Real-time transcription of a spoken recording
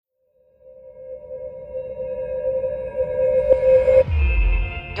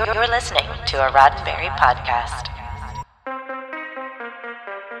You're listening to a Roddenberry podcast.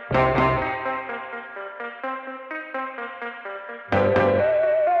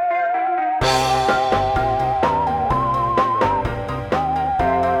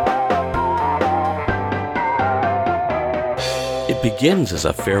 It begins as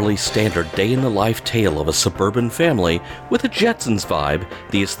a fairly standard day-in-the-life tale of a suburban family with a Jetsons vibe,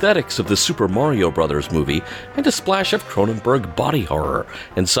 the aesthetics of the Super Mario Bros. Movie, and a splash of Cronenberg body horror,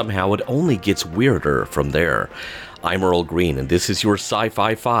 and somehow it only gets weirder from there. I'm Earl Green, and this is your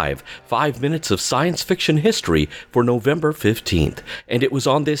Sci-Fi 5 minutes of science fiction history for November 15th. And it was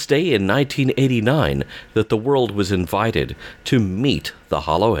on this day in 1989 that the world was invited to meet the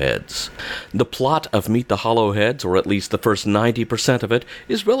Hollowheads. The plot of Meet the Hollowheads, or at least the first 90% of it,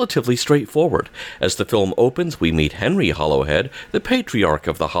 is relatively straightforward. As the film opens, we meet Henry Hollowhead, the patriarch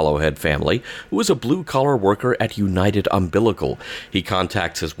of the Hollowhead family, who is a blue-collar worker at United Umbilical. He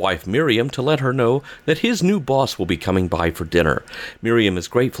contacts his wife Miriam to let her know that his new boss will be coming by for dinner. Miriam is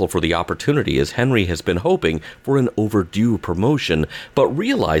grateful for the opportunity, as Henry has been hoping for an overdue promotion, but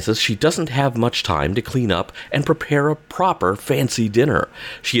realizes she doesn't have much time to clean up and prepare a proper fancy dinner.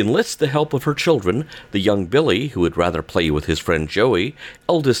 She enlists the help of her children, the young Billy, who would rather play with his friend Joey,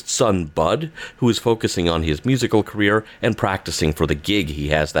 eldest son Bud, who is focusing on his musical career and practicing for the gig he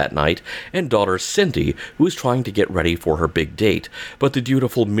has that night, and daughter Cindy, who is trying to get ready for her big date. But the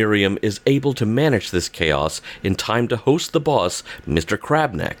dutiful Miriam is able to manage this chaos in time to host the boss, Mr.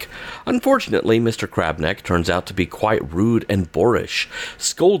 Crabneck. Unfortunately, Mr. Crabneck turns out to be quite rude and boorish,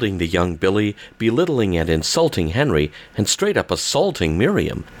 scolding the young Billy, belittling and insulting Henry, and straight up assaulting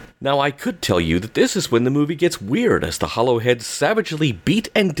Miriam. Now, I could tell you that this is when the movie gets weird, as the Hollowheads savagely beat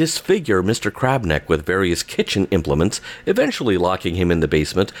and disfigure Mr. Crabneck with various kitchen implements, eventually locking him in the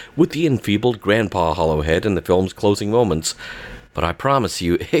basement with the enfeebled Grandpa Hollowhead in the film's closing moments. But I promise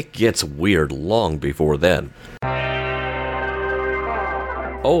you, it gets weird long before then.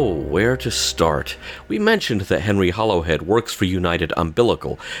 Oh, where to start? We mentioned that Henry Hollowhead works for United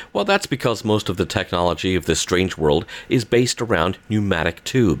Umbilical. Well, that's because most of the technology of this strange world is based around pneumatic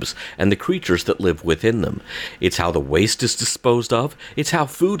tubes and the creatures that live within them. It's how the waste is disposed of, it's how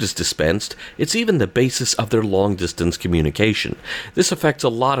food is dispensed, it's even the basis of their long-distance communication. This affects a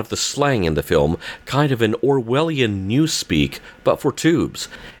lot of the slang in the film, kind of an Orwellian newspeak, but for tubes.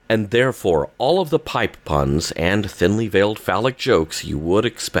 And therefore all of the pipe puns and thinly veiled phallic jokes you would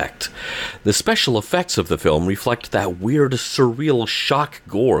expect. The special effects of the film reflect that weird, surreal shock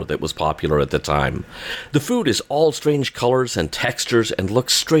gore that was popular at the time. The food is all strange colors and textures and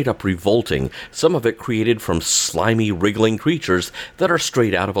looks straight up revolting, some of it created from slimy, wriggling creatures that are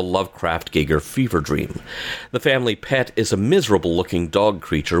straight out of a Lovecraft Giger fever dream. The family pet is a miserable-looking dog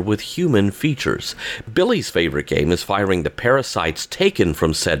creature with human features. Billy's favorite game is firing the parasites taken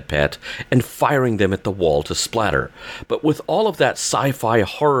from said pet and firing them at the wall to splatter. But with all of that sci-fi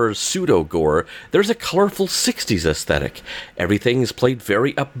horror pseudo-gore, there's a colorful 60s aesthetic. Everything is played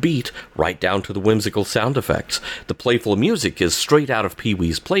very upbeat, right down to the whimsical sound effects. The playful music is straight out of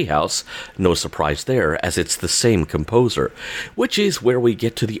Pee-wee's Playhouse. No surprise there, as it's the same composer. Which is where we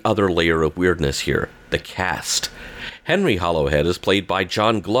get to the other layer of weirdness here, the cast. Henry Hollowhead is played by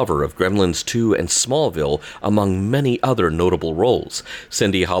John Glover of Gremlins 2 and Smallville, among many other notable roles.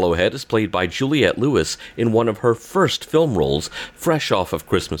 Cindy Hollowhead is played by Juliette Lewis in one of her first film roles, fresh off of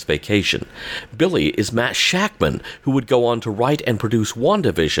Christmas Vacation. Billy is Matt Shakman, who would go on to write and produce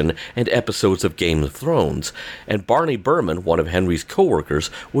WandaVision and episodes of Game of Thrones. And Barney Berman, one of Henry's co-workers,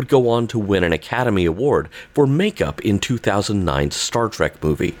 would go on to win an Academy Award for makeup in 2009's Star Trek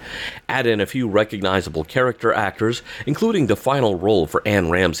movie. Add in a few recognizable character actors, including the final role for Anne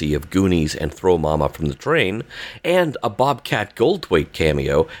Ramsey of Goonies and Throw Mama from the Train, and a Bobcat Goldthwait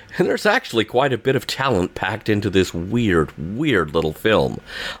cameo, and there's actually quite a bit of talent packed into this weird little film.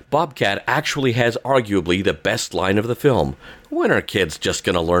 Bobcat actually has arguably the best line of the film. When are kids just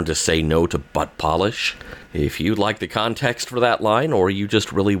gonna learn to say no to butt polish? If you'd like the context for that line, or you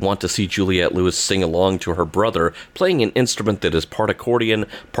just really want to see Juliette Lewis sing along to her brother playing an instrument that is part accordion,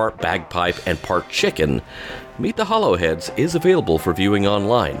 part bagpipe, and part chicken, Meet the Hollowheads is available for viewing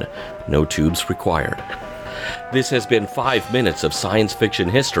online. No tubes required. This has been 5 minutes of science fiction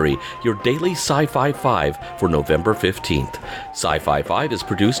history, your daily Sci-Fi 5 for November 15th. Sci-Fi 5 is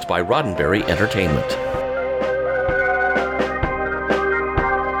produced by Roddenberry Entertainment.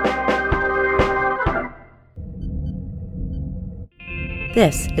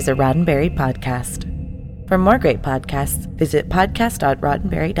 This is a Roddenberry podcast. For more great podcasts, visit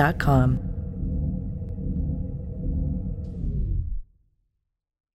podcast.roddenberry.com.